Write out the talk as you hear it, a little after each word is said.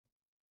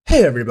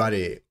Hey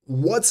everybody,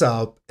 what's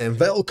up and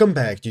welcome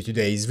back to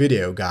today's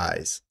video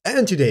guys.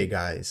 And today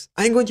guys,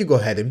 I'm going to go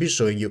ahead and be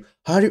showing you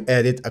how to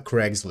edit a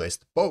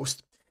Craigslist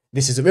post.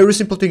 This is a very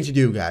simple thing to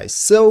do guys,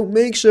 so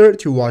make sure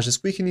to watch this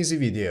quick and easy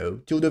video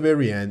till the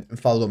very end and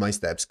follow my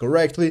steps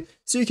correctly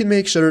so you can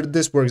make sure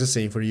this works the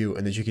same for you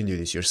and that you can do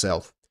this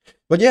yourself.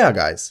 But yeah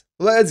guys,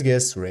 let's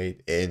get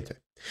straight into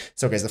it.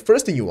 So guys, the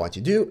first thing you want to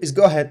do is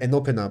go ahead and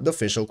open up the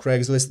official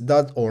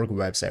Craigslist.org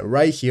website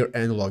right here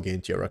and log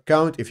into your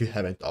account if you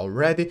haven't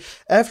already.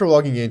 After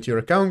logging into your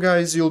account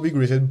guys, you'll be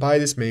greeted by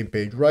this main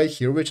page right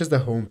here, which is the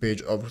home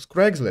page of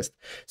Craigslist.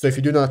 So if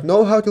you do not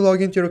know how to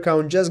log into your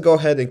account, just go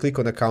ahead and click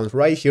on account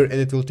right here and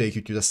it will take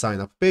you to the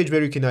sign up page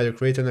where you can either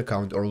create an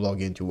account or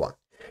log into one.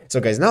 So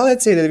guys, now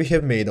let's say that we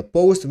have made a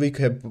post, we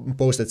have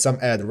posted some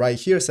ad right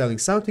here selling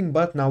something,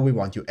 but now we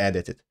want to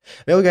edit it.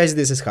 Well guys,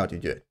 this is how to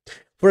do it.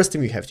 First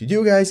thing we have to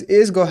do guys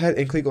is go ahead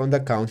and click on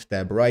the account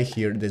tab right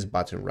here, this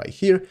button right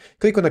here,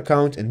 click on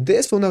account, and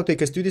this will now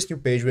take us to this new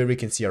page where we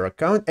can see our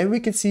account and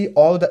we can see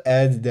all the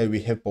ads that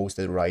we have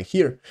posted right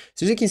here.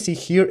 So as you can see,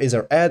 here is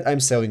our ad, I'm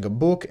selling a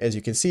book. As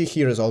you can see,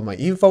 here is all my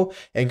info,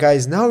 and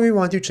guys, now we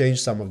want to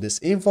change some of this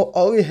info.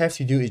 All we have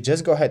to do is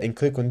just go ahead and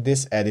click on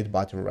this edit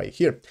button right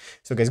here.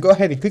 So guys, go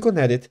ahead and click on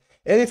edit,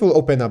 and it will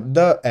open up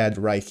the ad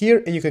right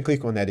here, and you can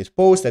click on edit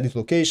post, edit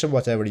location,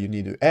 whatever you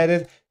need to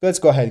edit. Let's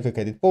go ahead and click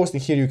edit post,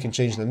 and here you can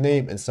change the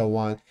name and so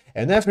on.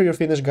 And after you're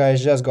finished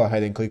guys, just go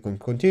ahead and click on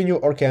continue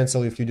or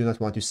cancel if you do not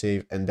want to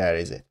save, and that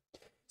is it.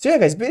 So yeah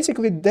guys,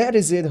 basically that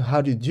is it,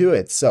 how to do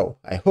it. So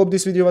I hope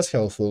this video was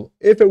helpful.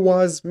 If it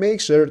was,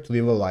 make sure to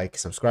leave a like,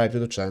 subscribe to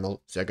the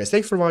channel. So yeah guys,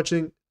 thanks for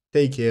watching,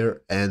 take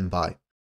care and bye.